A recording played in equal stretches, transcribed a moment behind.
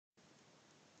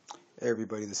Hey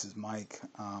everybody, this is Mike,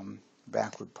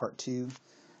 back with part 2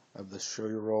 of the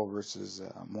Shoyoroll versus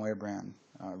Moya brand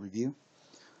review.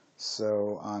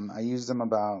 So I used them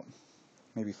about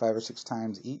maybe 5 or 6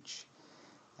 times each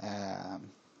at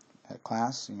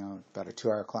class, about a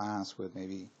 2-hour class with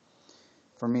maybe,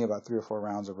 for me, about 3 or 4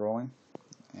 rounds of rolling.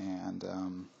 And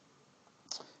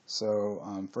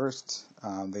first,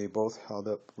 they both held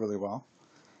up really well.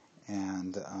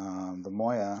 And the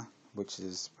Moya, which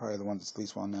is probably the one that's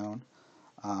least well known,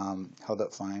 held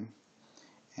up fine.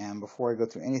 And before I go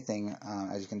through anything,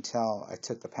 as you can tell, I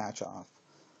took the patch off.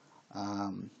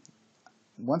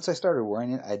 Once I started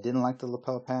wearing it, I didn't like the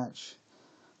lapel patch.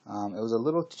 It was a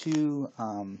little too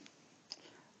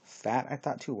fat, I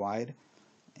thought, too wide.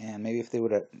 And maybe if they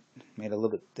would have made it a little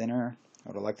bit thinner, I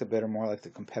would have liked it better, more like the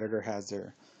competitor has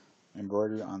their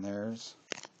embroidery on theirs.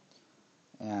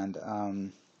 And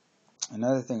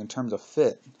another thing in terms of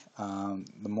fit,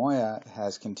 the Moya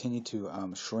has continued to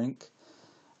shrink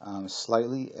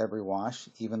slightly every wash,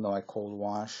 even though I cold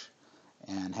wash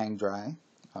and hang dry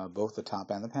both the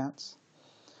top and the pants.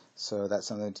 So that's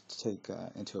something to take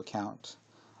into account.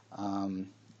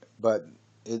 But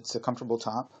it's a comfortable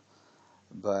top.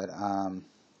 But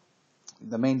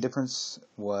the main difference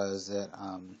was that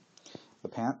the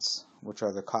pants, which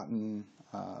are the cotton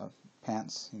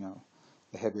pants,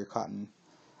 the heavier cotton,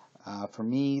 for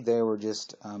me, they were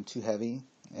just too heavy.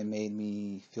 It made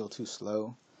me feel too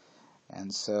slow.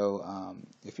 And so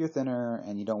if you're thinner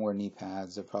and you don't wear knee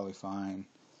pads, they're probably fine,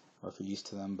 or if you're used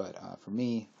to them. But for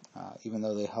me, even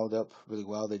though they held up really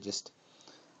well, they just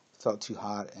felt too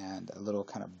hot and a little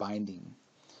kind of binding.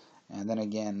 And then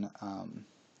again,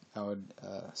 I would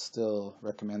still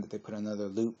recommend that they put another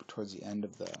loop towards the end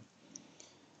of the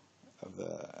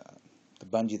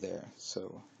bungee there,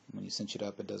 so when you cinch it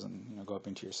up, it doesn't go up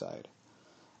into your side.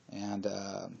 And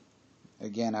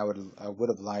again, I would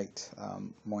have liked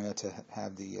Moya to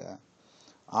have the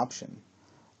option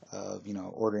of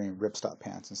ordering ripstop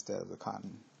pants instead of the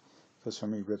cotton, because for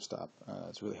me ripstop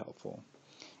is really helpful.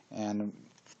 And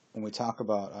when we talk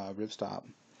about ripstop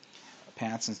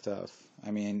pants and stuff,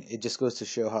 I mean, it just goes to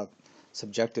show how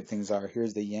subjective things are.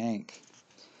 Here's the Yank,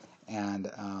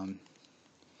 and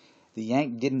the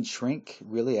Yank didn't shrink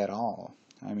really at all.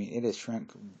 I mean, it has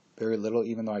shrunk very little,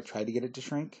 even though I tried to get it to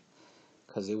shrink,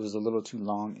 because it was a little too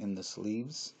long in the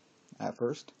sleeves at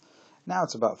first. Now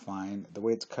it's about fine. The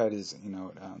way it's cut is, it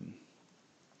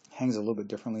hangs a little bit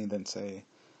differently than, say,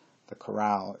 the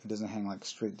corral. It doesn't hang like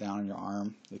straight down on your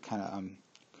arm. It kind of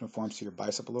conforms to your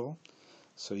bicep a little,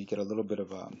 so you get a little bit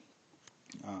of a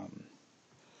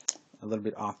little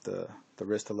bit off the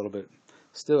wrist a little bit.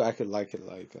 Still, I could like it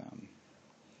like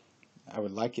I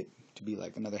would like it to be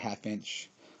like another ½ inch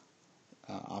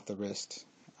off the wrist,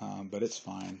 but it's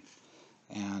fine.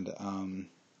 And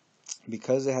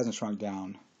because it hasn't shrunk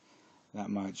down that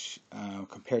much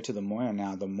compared to the Moya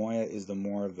now, the Moya is the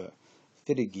more of the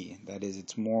fitted gi. That is,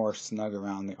 it's more snug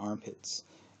around the armpits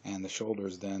and the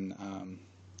shoulders than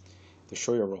the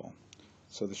Shoyoroll.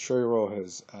 So the Shoyoroll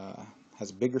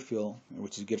has a bigger feel,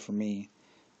 which is good for me.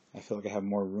 I feel like I have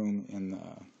more room in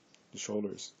the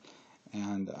shoulders.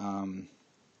 And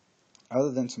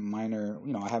other than some minor,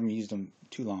 I haven't used them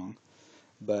too long,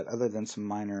 but other than some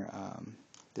minor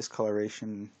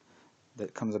discoloration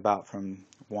that comes about from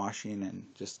washing and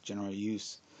just general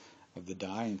use of the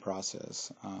dyeing process,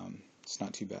 it's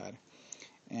not too bad.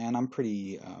 And I'm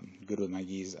pretty good with my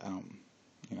gis. I don't,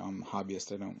 I'm a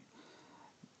hobbyist. I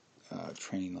don't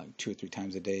train like 2 or 3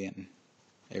 times a day and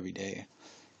every day.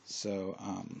 So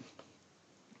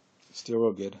still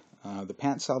real good. The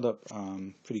pants held up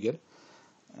pretty good.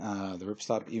 The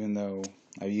ripstop, even though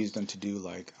I used them to do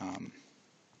like, let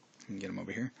me get them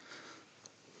over here.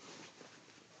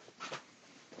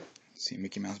 See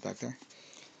Mickey Mouse back there?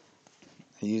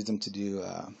 I used them to do,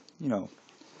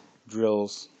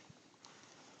 drills,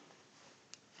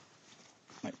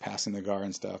 like passing the guard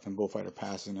and stuff, and bullfighter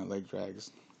passes, leg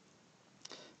drags.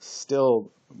 Still,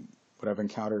 what I've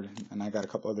encountered, and I got a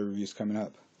couple other reviews coming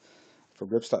up, for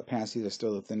ripstop pants, these are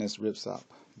still the thinnest ripstop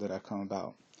that I've come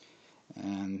about,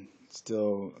 and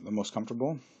still the most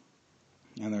comfortable,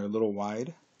 and they're a little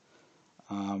wide,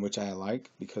 which I like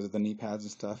because of the knee pads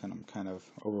and stuff, and I'm kind of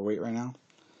overweight right now,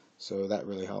 so that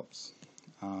really helps.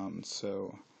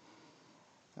 So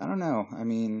I don't know, I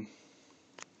mean,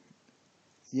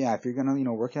 yeah, if you're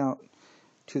gonna work out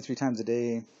 2 or 3 times a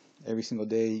day, every single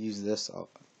day, use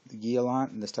the gi a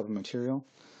lot and this type of material,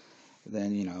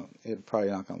 then it's probably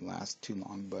not gonna last too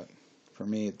long. But for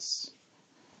me, it's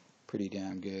pretty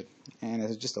damn good. And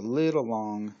it's just a little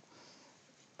long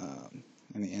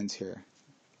in the ends here.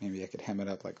 Maybe I could hem it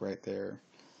up like right there,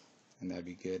 and that'd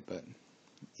be good. But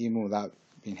even without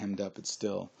being hemmed up, it's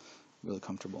still really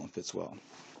comfortable and fits well.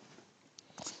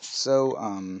 So,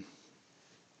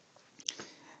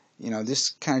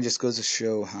 this kind of just goes to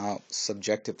show how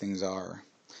subjective things are.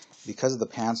 Because of the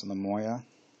pants on the Moya,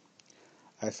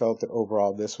 I felt that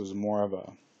overall this was more of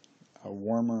a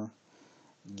warmer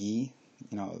gi.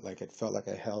 Like it felt like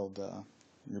it held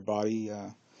your body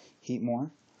heat more.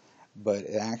 But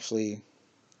it actually,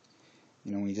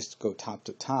 when you just go top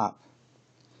to top,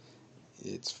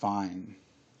 it's fine.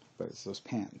 But it's those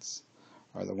pants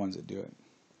are the ones that do it.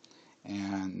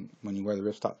 And when you wear the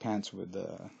ripstop pants with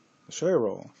the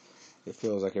Shoyoroll, it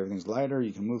feels like everything's lighter,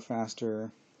 you can move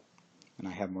faster, and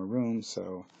I have more room,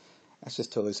 so that's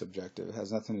just totally subjective. It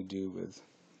has nothing to do with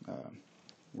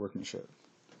workmanship.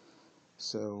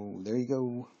 So there you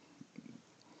go.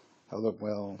 Held up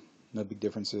well, no big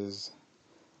differences.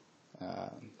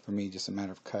 For me, just a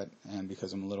matter of cut, and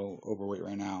because I'm a little overweight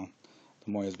right now,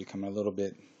 the Moya is becoming a little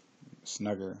bit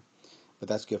snugger, but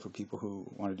that's good for people who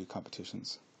want to do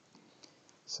competitions.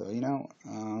 So,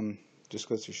 just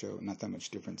goes to show not that much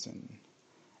difference in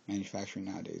manufacturing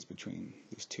nowadays between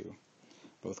these two.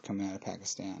 Both coming out of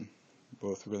Pakistan.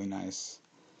 Both really nice,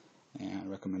 and I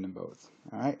recommend them both.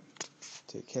 Alright,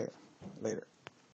 take care. Later.